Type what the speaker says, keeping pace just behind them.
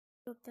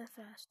up that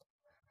fast.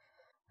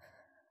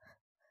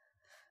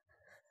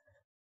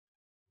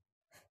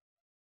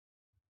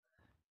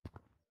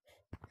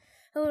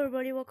 Hello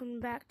everybody, welcome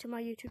back to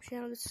my YouTube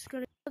channel. This is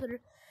going to be another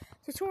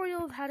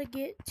tutorial of how to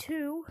get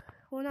to,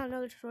 well, not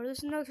another tutorial, this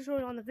is another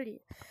tutorial on the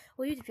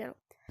YouTube channel.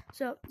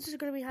 So this is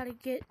going to be how to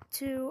get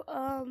to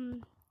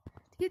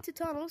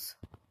tunnels,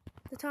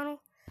 the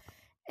tunnel,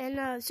 and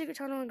the secret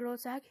tunnel and Gorilla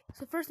Tag.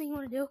 So first thing you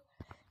want to do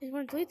is you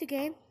want to delete the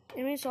game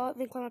and reinstall it,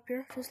 then climb up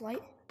here, just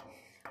light.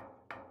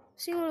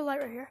 See a little light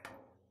right here,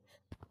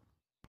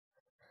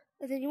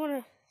 and then you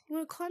want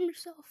to climb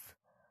yourself.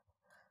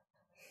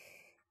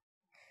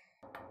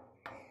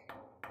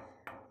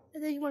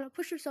 And then you want to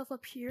push yourself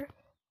up here,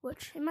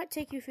 which it might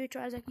take you a few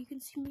tries. Like you can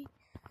see me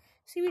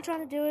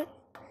trying to do it,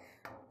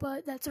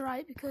 but that's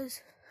alright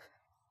because,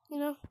 you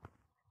know,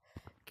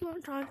 keep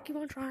on trying.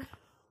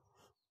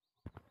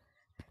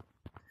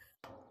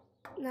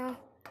 Now,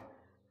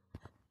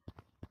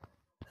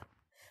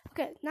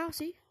 okay, now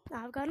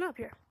I've gotten up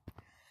here,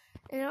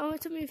 and it only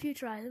took me a few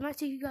tries. It might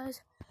take you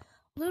guys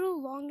a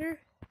little longer,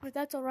 but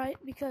that's alright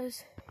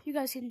because you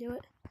guys can do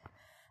it.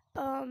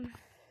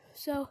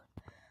 So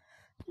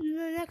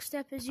the next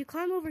step is you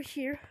climb over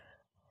here.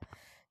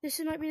 This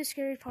might be the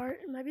scary part.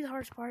 It might be the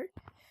hardest part.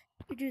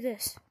 You do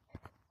this.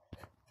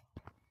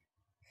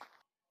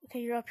 Okay,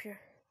 you're up here.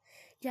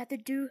 You have to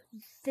do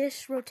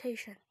this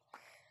rotation.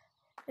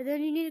 And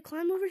then you need to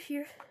climb over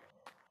here.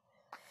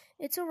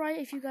 It's alright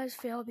if you guys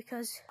fail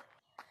because,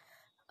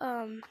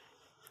 you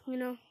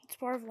know, it's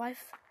part of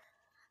life.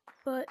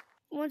 But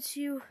once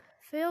you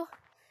fail,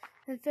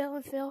 and fail,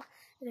 and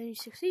then you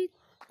succeed,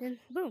 then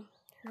boom,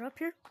 you're up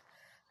here.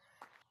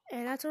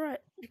 And that's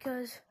alright,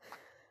 because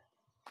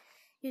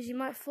you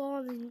might fall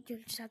and then you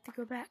just have to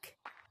go back.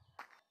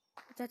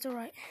 But that's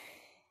alright.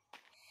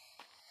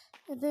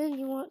 And then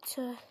you want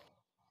to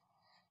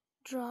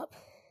drop.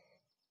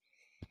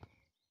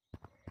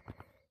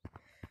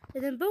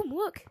 And then boom,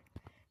 look,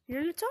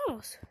 you're in the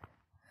tunnels.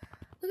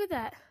 Look at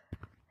that.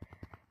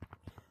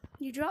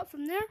 You drop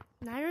from there,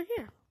 now you're in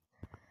here.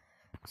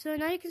 So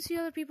now you can see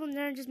other people in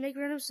there and just make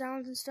random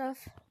sounds and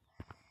stuff.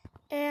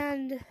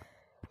 And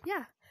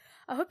yeah.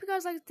 I hope you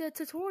guys liked the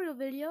tutorial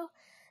video,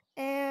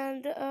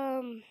 and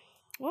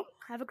well,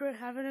 have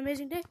an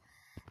amazing day,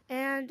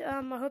 and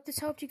I hope this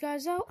helped you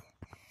guys out,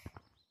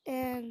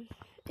 and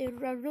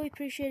I'd really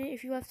appreciate it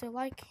if you left a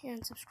like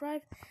and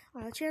subscribe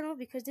on the channel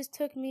because this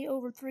took me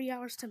over 3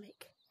 hours to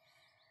make.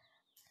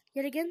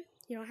 Yet again,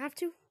 you don't have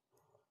to,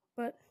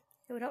 but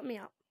it would help me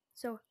out.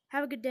 So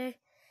have a good day,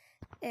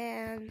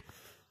 and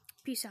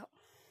peace out.